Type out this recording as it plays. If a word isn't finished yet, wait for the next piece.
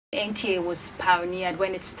NTA was pioneered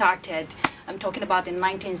when it started. I'm talking about in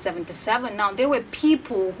 1977. Now, there were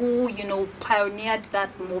people who, pioneered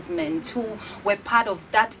that movement, who were part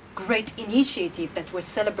of that great initiative that we're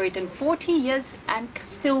celebrating 40 years and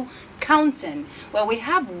still counting. Well, we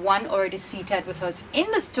have one already seated with us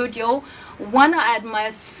in the studio, one I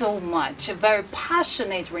admire so much, a very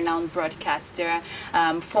passionate, renowned broadcaster,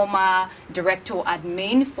 former director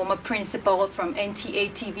admin, former principal from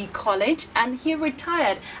NTA TV College, and he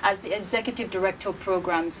retired as the executive director of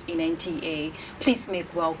programs in NTA. Please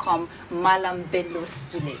make welcome Mallam Bello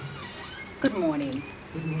Sule. Good morning.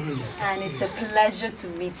 Good morning. And it's a pleasure to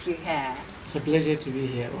meet you here. It's a pleasure to be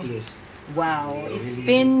here always. Wow,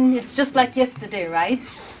 it's just like yesterday, right?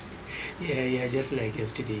 Yeah, just like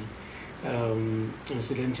yesterday.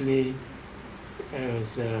 Incidentally, I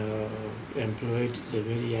was employed the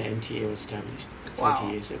very year NTA was established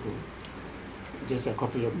 40 years ago, just a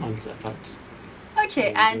couple of months apart.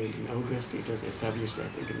 Okay, and in August it was established, I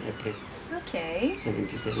think in April. Okay.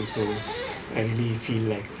 77, so I really feel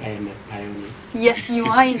like I am a pioneer. Yes, you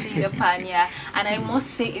are indeed a pioneer, and I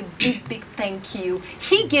must say a big thank you.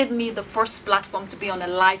 He gave me the first platform to be on a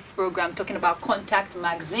live program talking about Contact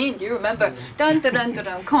magazine. Do you remember? Dun, dun, dun, dun,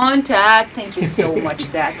 dun, Contact. Thank you so much,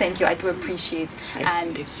 sir. Thank you. I do appreciate.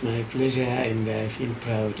 And it's my pleasure, and I feel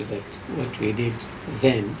proud that what we did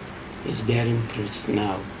then is bearing fruits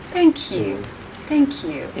now. Thank you. Thank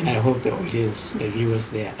you. And I hope the audience, the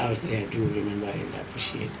viewers out there do remember and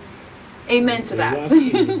appreciate. Amen to that. Work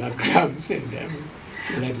in the backgrounds and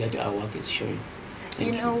glad that our work is showing.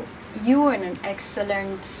 Thank you. You are an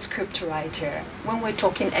excellent script writer. When we're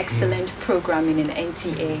talking excellent programming in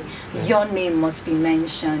NTA, your name must be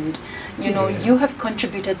mentioned. You have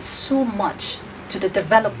contributed so much to the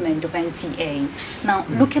development of NTA. Now,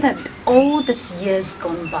 looking at all these years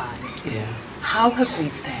gone by, how have we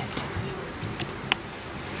fared?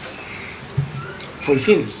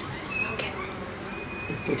 Fulfilled. Okay.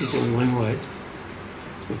 Put it in one word,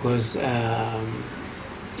 because I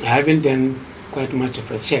haven't done quite much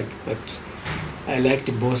of a check, but I like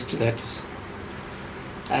to boast that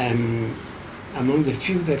I am among the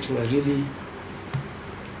few that were really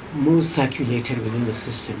more circulated within the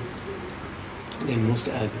system than most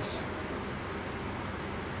others.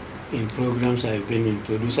 In programs I've been in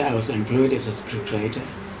producer, I was employed as a scriptwriter,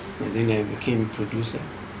 and then I became a producer.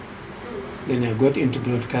 Then I got into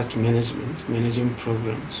broadcast management, managing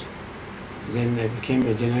programs. Then I became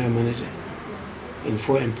a general manager in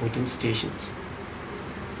 4 important stations.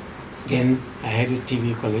 Then I headed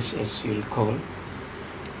TV College, as you recall.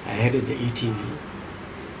 I headed the ETV.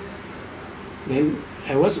 Then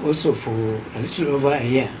I was also for a little over a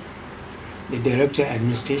year the director of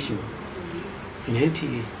administration in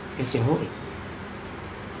NTA as a whole,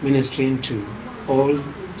 ministering to all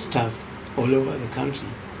staff all over the country.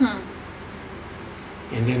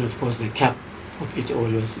 And then, of course, the cap of it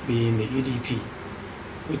always being the EDP,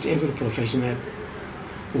 which every professional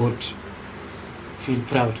would feel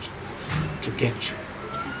proud to get to.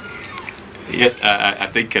 Yes, I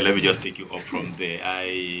think let me just take you up from there.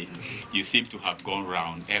 You seem to have gone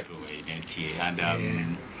round everywhere in NTA,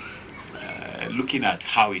 and looking at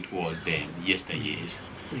how it was then, yesteryears,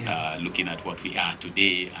 looking at what we are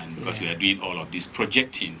today, and because we are doing all of this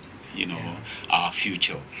projecting, our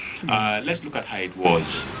future. Let's look at how it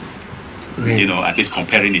was, at least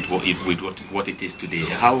comparing it with what it is today.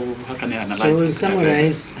 How can I analyze it? So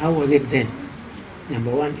summarize, how was it then?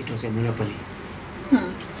 Number one, it was a monopoly.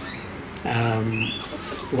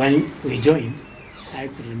 When we joined, I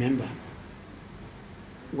could remember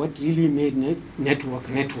what really made network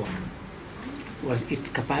was its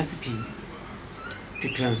capacity to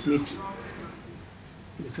transmit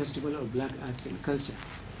the Festival of Black Arts and Culture,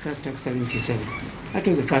 First Tag 77. That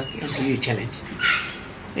was the first NTA challenge,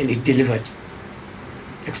 and it delivered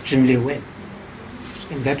extremely well.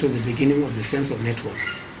 And that was the beginning of the sense of network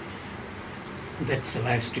that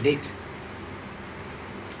survives to date.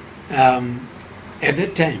 At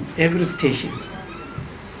that time, every station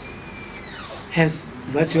has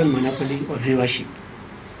virtual monopoly of viewership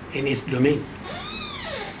in its domain.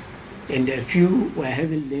 And a few were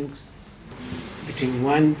having links between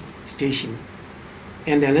one station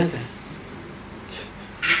and another.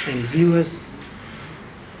 And viewers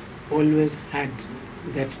always had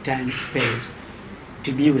that time spared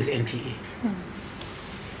to be with NTA.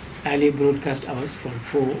 Early broadcast hours from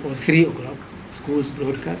 4 or 3 o'clock, schools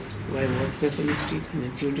broadcast, where was Sesame Street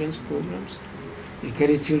and the children's programs. You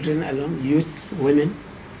carry children along, youths, women.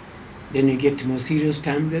 Then you get to more serious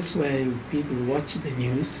time belts where people watch the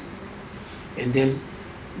news. And then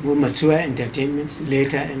more mature entertainments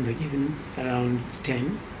later in the evening around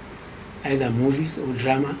 10. either movies or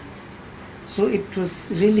drama. So it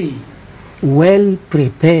was really well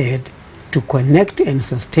prepared to connect and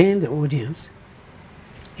sustain the audience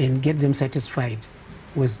and get them satisfied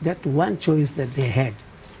with that one choice that they had.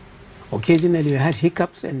 Occasionally you had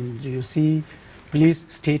hiccups and you see, please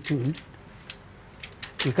stay tuned.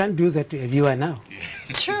 You can't do that to a viewer now.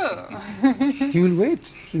 True. He will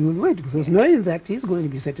wait because knowing that he's going to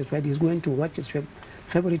be satisfied, he's going to watch his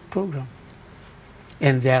favorite program.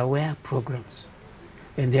 And there were programs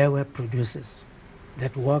and there were producers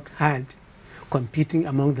that work hard competing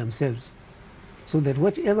among themselves so that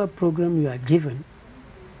whatever program you are given,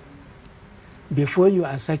 before you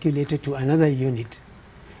are circulated to another unit,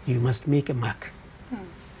 you must make a mark.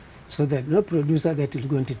 So that no producer that is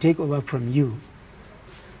going to take over from you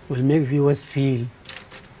will make viewers feel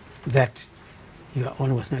that your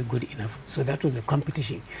own was not good enough. So that was the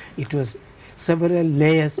competition. It was several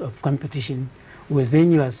layers of competition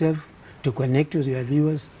within yourself to connect with your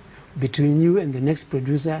viewers, between you and the next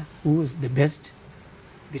producer who was the best,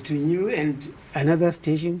 between you and another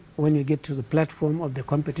station when you get to the platform of the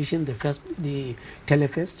competition, the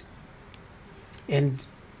telefest. And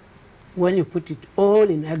when you put it all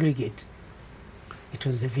in aggregate, it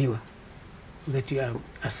was the viewer that you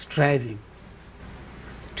are striving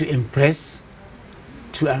to impress,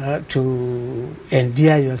 to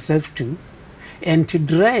endear yourself to, and to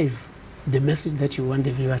drive the message that you want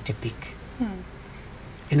the viewer to pick.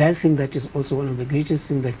 And I think that is also one of the greatest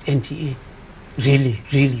things that NTA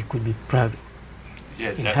really could be proud of.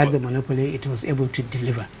 Yes, it had the monopoly, it was able to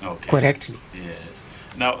deliver correctly. Yes.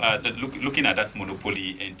 Now, looking at that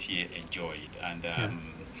monopoly NTA enjoyed, and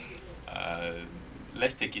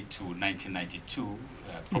let's take it to 1992,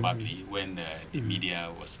 probably, when the media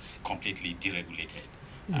was completely deregulated.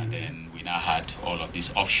 And then we now had all of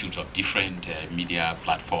these offshoots of different media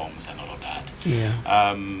platforms and all of that.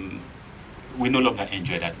 Yeah. We no longer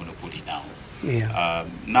enjoy that monopoly now. Yeah.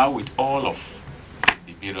 Now with all of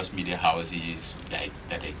the various media houses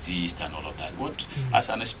that exist and all of that, what, as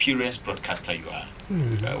an experienced broadcaster you are,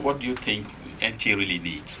 what do you think NTA really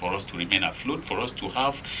needs for us to remain afloat, for us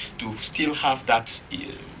to still have that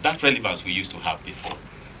relevance we used to have before?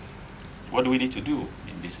 What do we need to do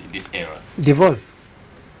in this era? Devolve,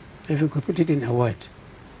 if you could put it in a word.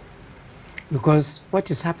 Because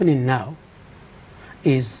what is happening now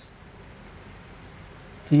is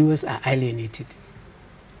viewers are alienated.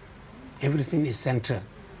 Everything is central.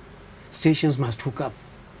 Stations must hook up.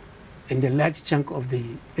 And the large chunk of the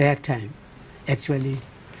airtime actually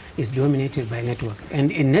is dominated by network.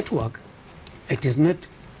 And in network, it is not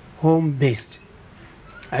home-based.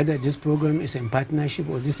 Either this program is in partnership,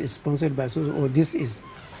 or this is sponsored by so, or this is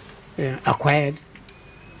acquired.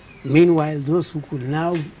 Meanwhile, those who could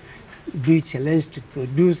now be challenged to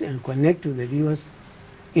produce and connect to the viewers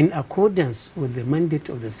in accordance with the mandate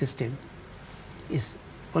of the system is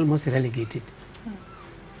almost relegated.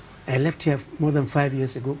 I left here more than 5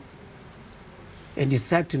 years ago, and it's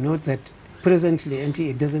sad to note that presently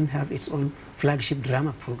NTA doesn't have its own flagship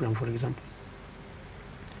drama program, for example.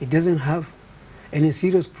 It doesn't have any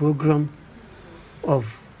serious program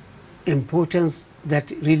of importance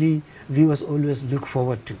that really viewers always look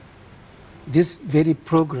forward to. This very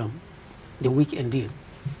program, the weekend deal,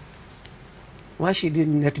 why should it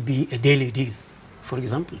not be a daily deal, for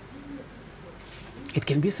example? It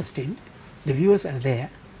can be sustained. The viewers are there.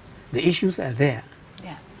 The issues are there.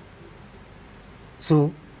 Yes.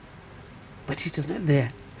 So, but it is not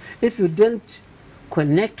there. If you don't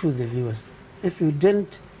connect with the viewers, if you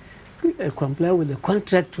don't comply with the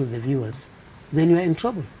contract with the viewers, then you are in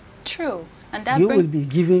trouble. True. And that you'll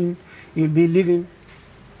be living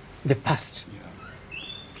the past,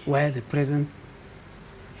 while the present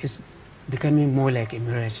is becoming more like a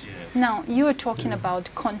mirage. Now, you are talking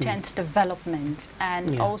about content development,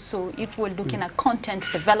 and also if we're looking at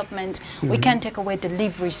content development, we can take away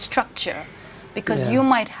delivery structure, because you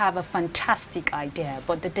might have a fantastic idea,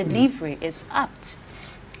 but the delivery is apt.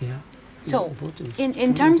 Yeah. So,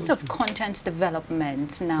 in terms of content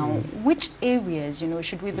development now, which areas,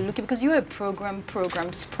 should we be looking? Because you're a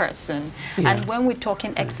programs person, and when we're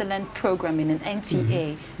talking excellent programming in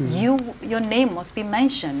NTA, your name must be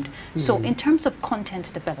mentioned. So, in terms of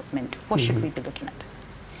content development, what should we be looking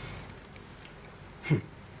at?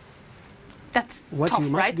 That's what tough, you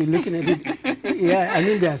must right? be looking at it. Yeah, I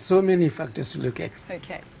mean, there are so many factors to look at.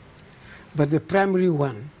 Okay. But the primary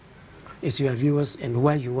one is your viewers and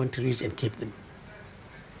why you want to reach and keep them.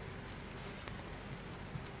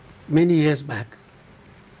 Many years back,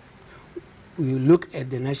 you look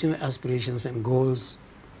at the national aspirations and goals,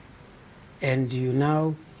 and you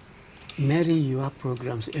now marry your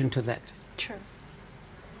programs into that. True.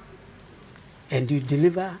 and you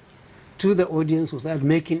deliver to the audience without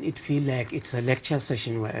making it feel like it's a lecture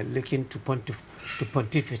session where I'm looking to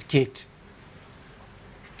pontificate.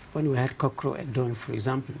 When we had Cockroach at dawn, for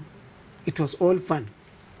example, it was all fun.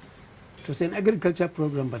 It was an agriculture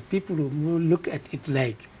program, but people will look at it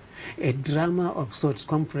like a drama of sorts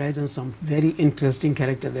comprising some very interesting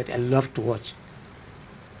characters that I love to watch.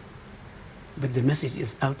 But the message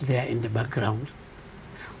is out there in the background.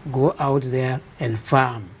 Go out there and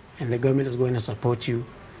farm, and the government is going to support you,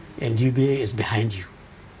 and UBA is behind you.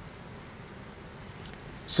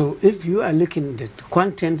 So if you are looking at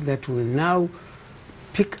content that will now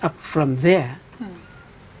pick up from there,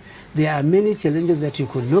 there are many challenges that you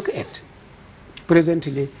could look at.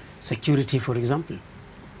 Presently, security, for example,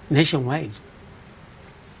 nationwide.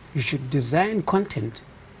 You should design content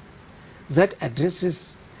that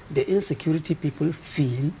addresses the insecurity people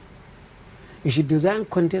feel. You should design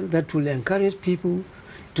content that will encourage people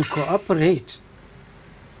to cooperate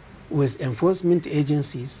with enforcement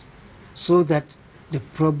agencies so that the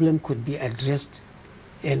problem could be addressed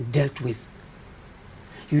and dealt with.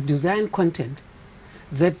 You design content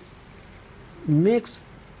that makes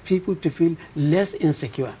people to feel less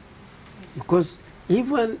insecure, because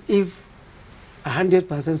even if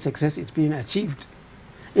 100% success is being achieved,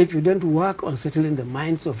 if you don't work on settling the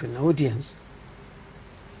minds of an audience,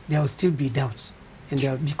 there will still be doubts and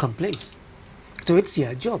there will be complaints. So it's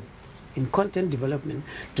your job in content development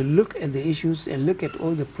to look at the issues and look at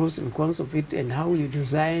all the pros and cons of it and how you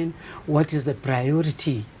design what is the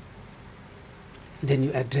priority. Then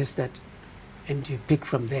you address that and you pick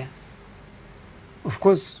from there. Of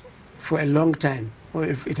course, for a long time, or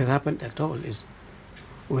if it has happened at all, is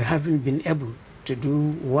we haven't been able to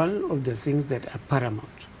do one of the things that are paramount.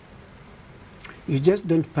 You just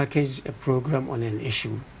don't package a program on an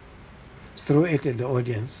issue, throw it at the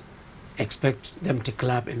audience, expect them to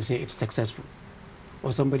clap and say it's successful.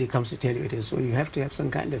 Or somebody comes to tell you it is. So you have to have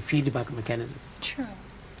some kind of feedback mechanism. Sure.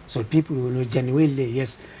 So people will know genuinely,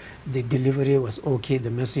 yes, the delivery was okay,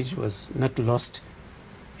 the message was not lost,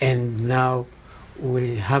 and now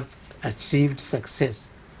we have achieved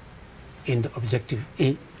success in the objective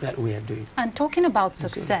A that we are doing. And talking about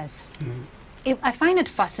success, I find it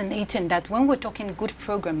fascinating that when we're talking good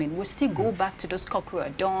programming, we still go back to those Cockroach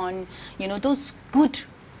at Dawn, you know, those good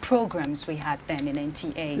programs we had then in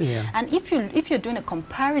NTA. Yeah. And if you're doing a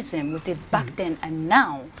comparison with it back then and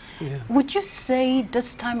now, would you say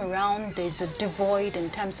this time around there's a devoid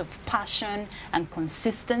in terms of passion and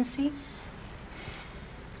consistency?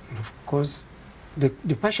 Of course, the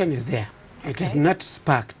passion is there. It is not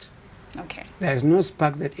sparked. Okay. There is no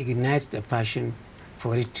spark that ignites the passion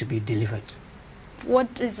for it to be delivered.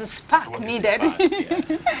 What is the spark needed?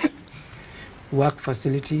 Work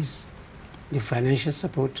facilities, the financial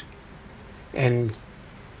support, and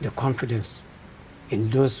the confidence in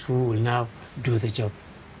those who will now do the job.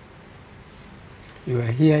 You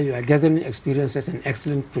are here, you are gathering experience as an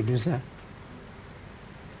excellent producer.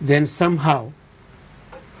 Then somehow,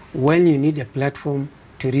 when you need a platform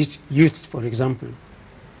to reach youths, for example,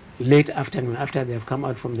 late afternoon after they have come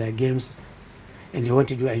out from their games and you want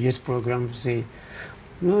to do a youth program, say,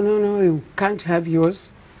 no, you can't have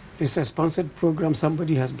yours. It's a sponsored program.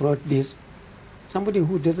 Somebody has brought this. Somebody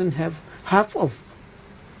who doesn't have half of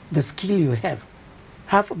the skill you have,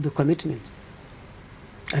 half of the commitment.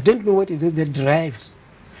 I don't know what it is that drives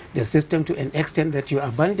the system to an extent that you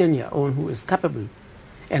abandon your own who is capable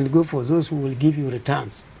and go for those who will give you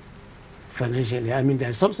returns financially. I mean,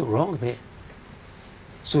 there's something wrong there.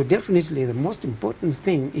 So definitely the most important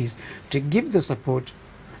thing is to give the support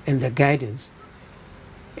and the guidance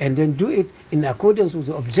and then do it in accordance with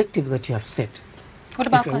the objective that you have set. What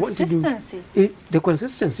about consistency? The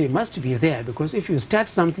consistency must be there, because if you start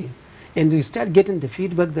something and you start getting the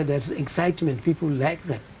feedback that there's excitement, people like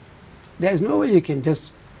that, there is no way you can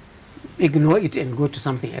just ignore it and go to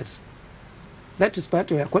something else. That is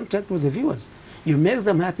part of your contract with the viewers. You make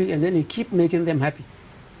them happy and then you keep making them happy.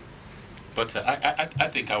 But I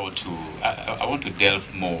think I want to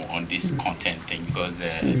delve more on this content thing, because we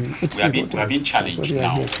have been challenged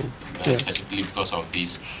now, specifically because of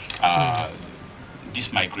this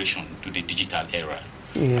this migration to the digital era,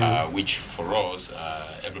 which for us,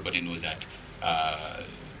 everybody knows that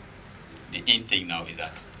the in thing now is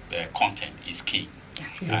that content is king.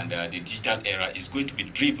 And the digital era is going to be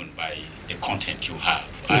driven by the content you have.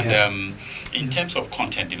 And in terms of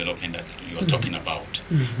content development that you're talking about,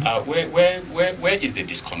 where is the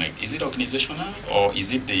disconnect? Is it organizational, or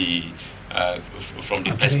is it the from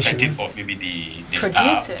the perspective of maybe the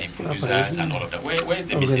staff, the producers, and all of that? Where is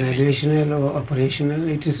the organizational or operational?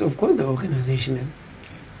 It is, of course, the organizational.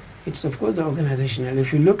 It's, of course, the organizational.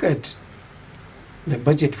 If you look at the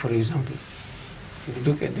budget, for example, if you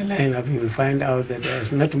look at the lineup, you will find out that there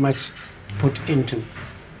is not much put into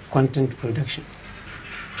content production.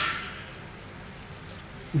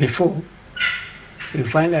 Before, you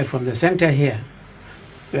find out from the center here,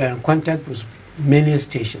 we are in contact with many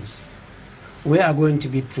stations. We are going to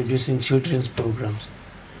be producing children's programs.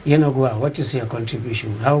 Yenogwa, what is your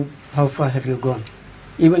contribution? How far have you gone?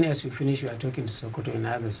 Even as we finish, we are talking to Sokoto and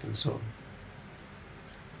others and so on.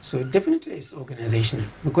 So definitely it's organizational,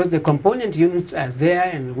 because the component units are there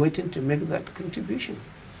and waiting to make that contribution.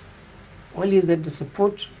 Only is that the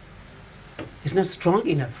support is not strong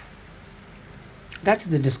enough. That's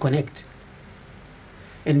the disconnect.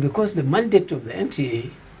 And because the mandate of the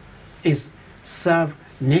NTA is serve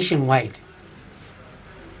nationwide,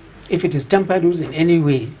 if it is tampered with in any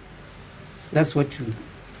way, that's what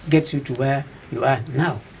gets you to where you are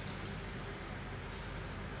now.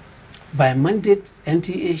 By mandate,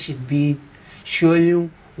 NTA should be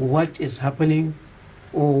showing what is happening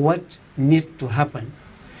or what needs to happen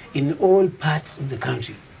in all parts of the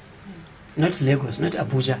country. Not Lagos, not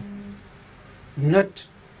Abuja, not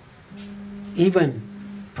even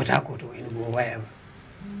Port Harcourt or wherever.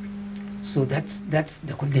 So that's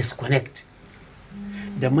the disconnect.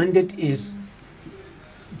 The mandate is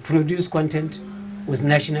produce content with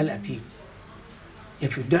national appeal.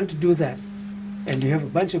 If you don't do that, and you have a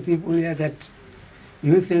bunch of people here that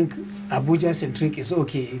you think Abuja centric is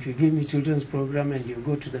okay, if you give me children's program and you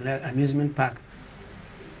go to the amusement park,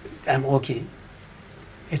 I'm okay.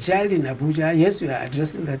 A child in Abuja, yes, we are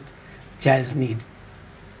addressing that child's need.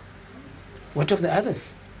 What of the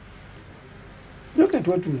others? Look at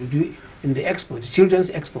what we do in the expo, the Children's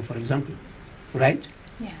Expo, for example, right?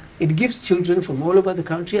 Yes. It gives children from all over the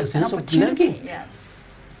country a sense of belonging. Yes.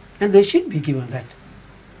 And they should be given that.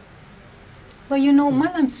 Well, you know,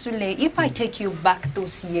 Mallam Sule, if I take you back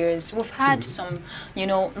those years, we've had some, you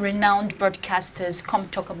know, renowned broadcasters come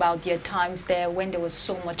talk about their times there when there was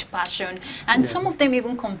so much passion. And some of them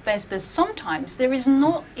even confess that sometimes there is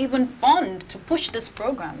no even fund to push this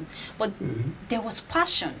program. But there was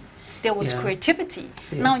passion. There was creativity.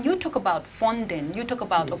 Now, you talk about funding. You talk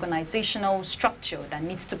about organizational structure that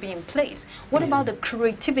needs to be in place. What about the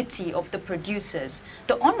creativity of the producers?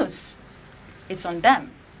 The onus, it's on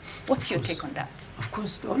them. What's your take on that? Of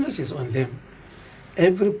course, the onus is on them.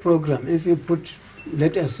 Every program, if you put,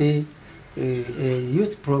 let us say, a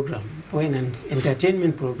youth program or an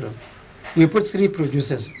entertainment program, you put 3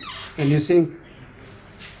 producers and you say,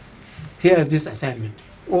 here's this assignment.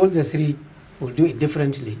 All the 3 will do it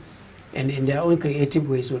differently and in their own creative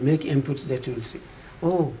ways will make inputs that will say,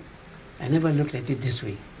 oh, I never looked at it this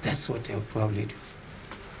way. That's what they'll probably do.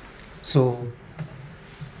 So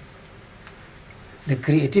the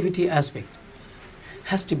creativity aspect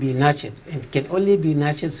has to be nurtured and can only be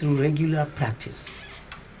nurtured through regular practice.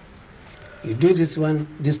 You do this one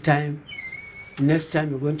this time, next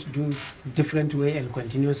time you're going to do different way and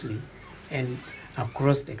continuously and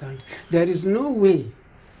across the country. There is no way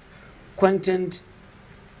content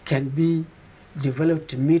can be developed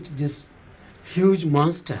to meet this huge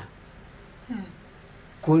monster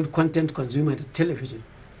called content consumer television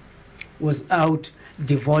without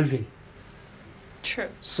devolving. True.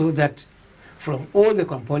 So that from all the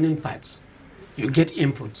component parts, you get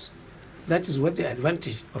inputs. That is what the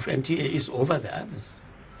advantage of NTA is over the others.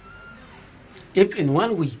 If in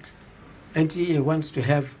 1 week, NTA wants to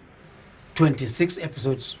have 26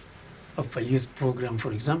 episodes of a youth program,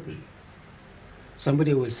 for example,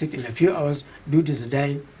 somebody will sit in a few hours, do this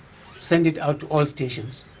design, send it out to all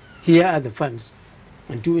stations. Here are the funds.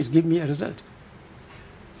 And 2 weeks, give me a result.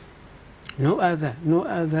 No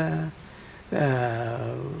other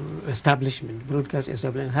establishment, broadcast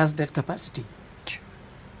establishment, has that capacity.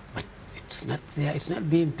 But it's not there, it's not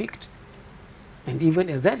being picked. And even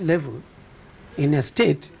at that level, in a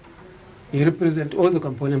state, you represent all the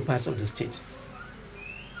component parts of the state.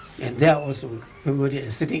 And there also, everybody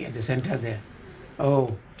is sitting at the center there.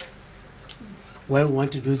 Oh, well, we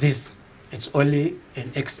want to do this. It's only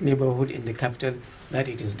in X neighborhood in the capital that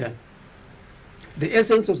it is done. The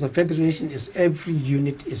essence of the federation is every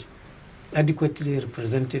unit is adequately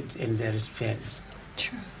represented and there is fairness.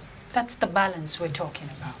 Sure. That's the balance we're talking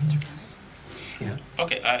about. Yes. Yeah.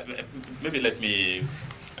 Okay, maybe let me,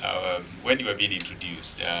 when you were being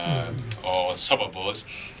introduced, or some of us,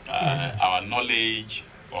 our knowledge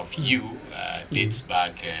of you dates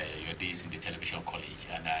back your days in the television college.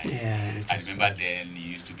 And I remember then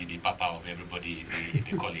you used to be the papa of everybody in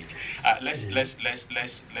the college. Let's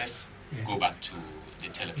go back to the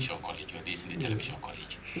television college, your days in the television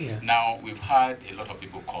college. Yeah. Now, we've had a lot of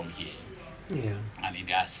people come here Yeah. And in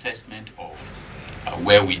the assessment of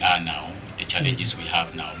where we are now, the challenges we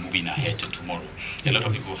have now, moving ahead to tomorrow, a lot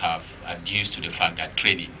of people have adduced to the fact that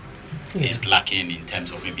training is lacking in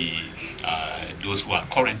terms of maybe those who are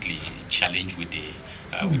currently challenged with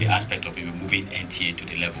the aspect of maybe moving NTA to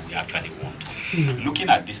the level we actually want. Looking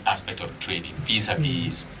at this aspect of training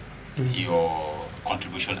vis-a-vis your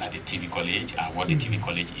contribution at the TV college and what the TV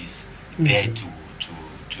college is there to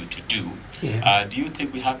do, do you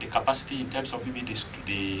think we have the capacity in terms of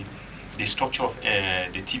maybe the structure of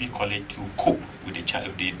the TV college to cope with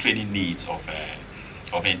the training needs of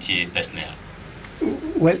NTA personnel?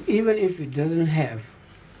 Well, even if it doesn't have,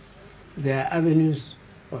 there are avenues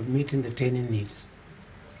of meeting the training needs.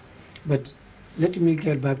 But let me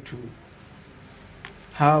get back to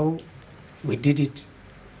how we did it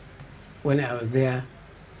when I was there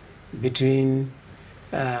between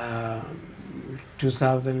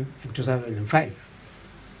 2000 and 2005.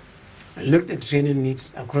 I looked at training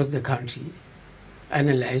needs across the country,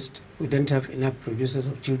 analyzed. We don't have enough producers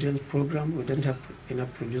of children's program. We don't have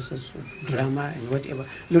enough producers of drama and whatever.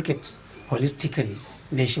 Look at holistically,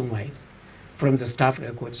 nationwide, from the staff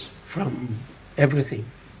records, from everything.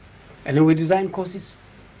 And then we design courses.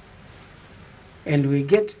 And we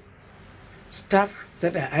get staff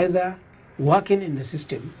that are either working in the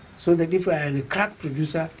system, so that if you are a crack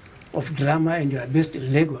producer of drama and you are based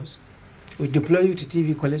in Lagos, we deploy you to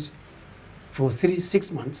TV college for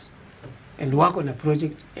 6 months and work on a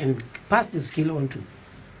project and pass the skill on to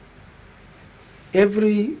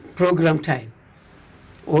every program time,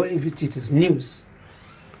 or if it is news,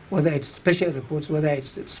 whether it's special reports, whether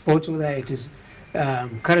it's sports, whether it is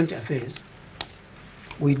current affairs,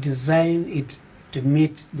 we design it to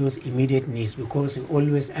meet those immediate needs because we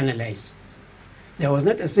always analyze. There was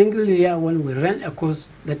not a single year when we ran a course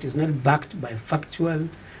that is not backed by factual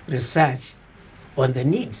research on the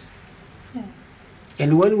needs.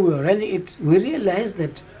 And when we were running it, we realized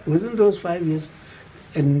that within those 5 years,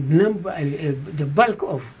 the bulk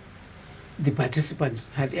of the participants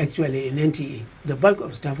had actually an NTA. The bulk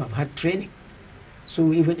of staff have had training. So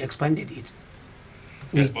we even expanded it.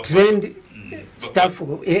 We trained staff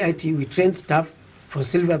for AIT, we trained staff for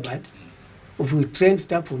Silverbird, we trained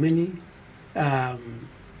staff for many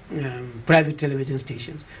private television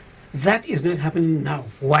stations. That is not happening now.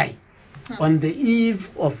 Why? On the eve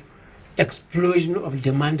of explosion of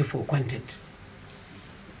demand for content.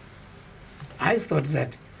 I thought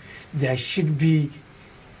that there should be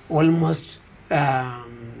almost a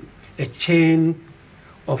chain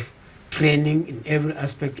of training in every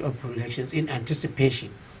aspect of productions in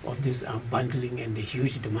anticipation of this bundling and the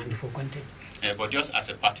huge demand for content. But just as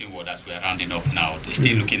a parting word, as we are rounding up now,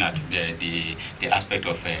 still looking at the aspect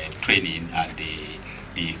of training and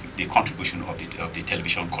the contribution of the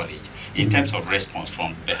television college in terms of response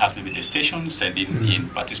from perhaps maybe the station sending in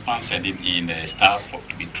participants, sending in staff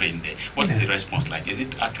to be trained there. What is the response like? Is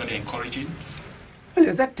it actually encouraging? Well,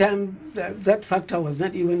 at that time, that factor was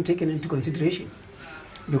not even taken into consideration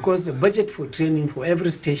because the budget for training for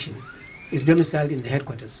every station is domiciled in the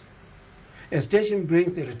headquarters. A station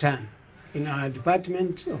brings the return. In our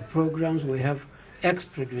department of programs, we have X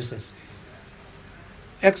producers.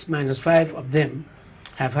 X minus 5 of them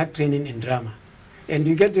have had training in drama. And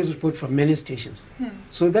you get this report from many stations.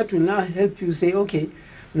 So that will now help you say, okay,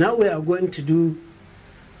 now we are going to do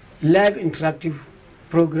live interactive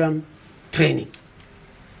program training.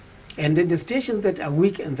 And then the stations that are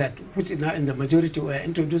weak in that, which is now in the majority, we are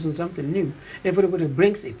introducing something new. Everybody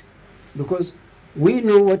brings it because we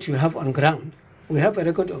know what you have on ground. We have a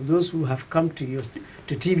record of those who have come to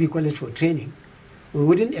TV college for training. We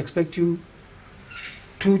wouldn't expect you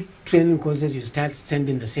 2 training courses, you start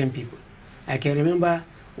sending the same people. I can remember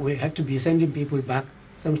we had to be sending people back,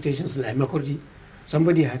 some stations like Makurdi.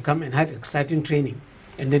 Somebody had come and had exciting training,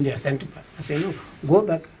 and then they are sent back. I say, no, go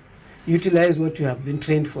back, utilize what you have been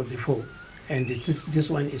trained for before, and this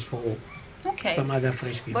one is for some other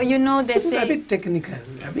fresh people. But you know, they say... It's a bit technical,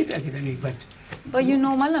 a bit academic, but... But you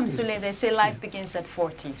know, Mallam Sule, they say life begins at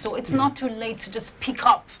 40. So it's not too late to just pick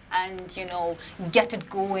up and, you know, get it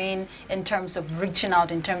going in terms of reaching out,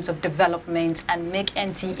 in terms of development, and make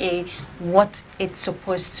NTA what it's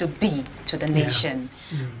supposed to be to the nation.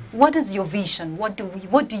 What is your vision? What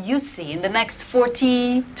do you see in the next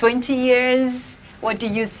 40, 20 years? What do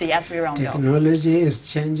you see as we round up? Technology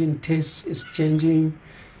is changing, tastes is changing,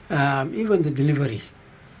 even the delivery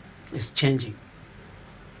is changing.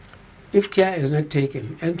 If care is not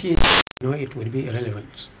taken, NTA, it will be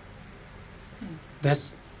irrelevant.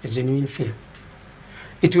 That's a genuine fear.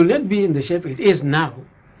 It will not be in the shape it is now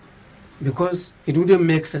because it wouldn't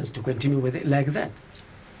make sense to continue with it like that.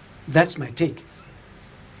 That's my take.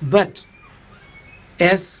 But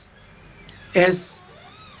as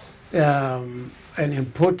an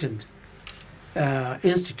important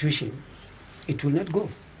institution, it will not go.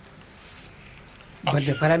 Okay. But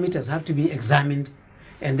the parameters have to be examined,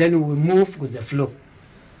 and then we move with the flow.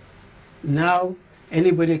 Now,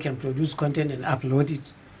 anybody can produce content and upload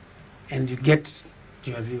it, and you get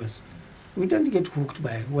your viewers. We don't get hooked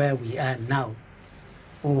by where we are now,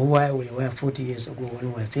 or where we were 40 years ago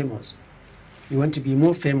when we were famous. We want to be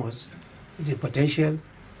more famous. The potential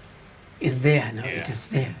is there now. Yeah. It is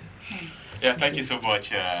there. Yeah, thank you so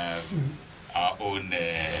much, our own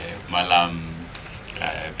Mallam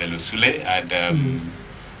Bello Sule. And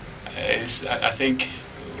I think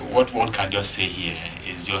what one can just say here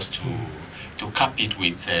is just to cap it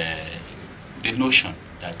with the notion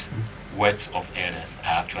that words of elders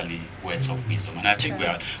are actually words of wisdom. And I think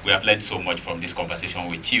we have learned so much from this conversation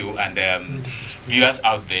with you. And viewers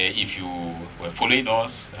out there, if you were following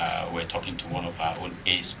us, we're talking to one of our own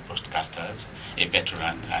ace broadcasters, a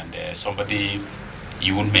veteran, and somebody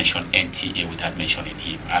you won't mention NTA without mentioning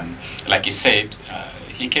him. And like he said,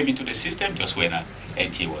 he came into the system just when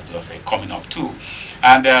NTA was just coming up too.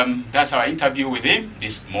 And that's our interview with him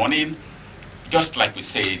this morning. Just like we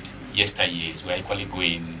said, yesteryears, we're equally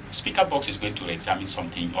going, Speaker Box is going to examine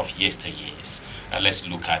something of yesteryears. Let's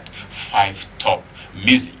look at 5 top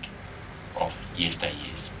music of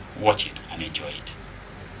yesteryears. Watch it and enjoy it.